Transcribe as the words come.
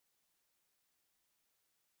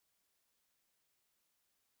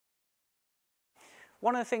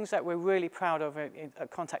One of the things that we're really proud of at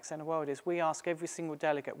Contact Center World is we ask every single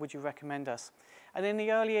delegate, would you recommend us? And in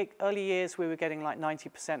the early years, we were getting like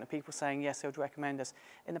 90% of people saying, yes, they would recommend us.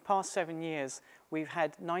 In the past 7 years, we've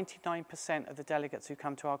had 99% of the delegates who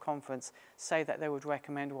come to our conference say that they would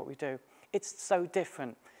recommend what we do. It's so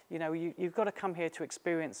different. You know, you've got to come here to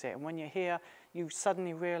experience it. And when you're here, you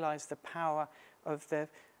suddenly realize the power of the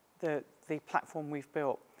platform we've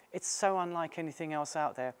built. It's so unlike anything else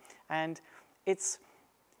out there. And it's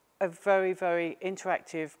a very, very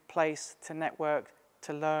interactive place to network,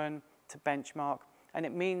 to learn, to benchmark. And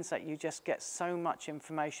it means that you just get so much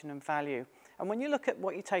information and value. And when you look at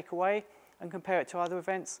what you take away and compare it to other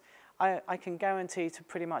events, I can guarantee to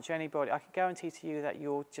pretty much anybody, I can guarantee to you that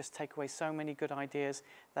you'll just take away so many good ideas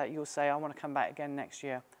that you'll say, I want to come back again next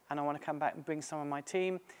year. And I want to come back and bring some of my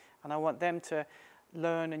team. And I want them to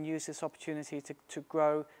learn and use this opportunity to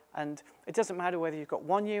grow. And it doesn't matter whether you've got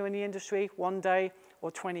 1 year in the industry, 1 day, or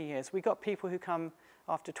 20 years. We've got people who come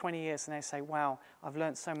after 20 years and they say, wow, I've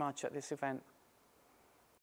learned so much at this event.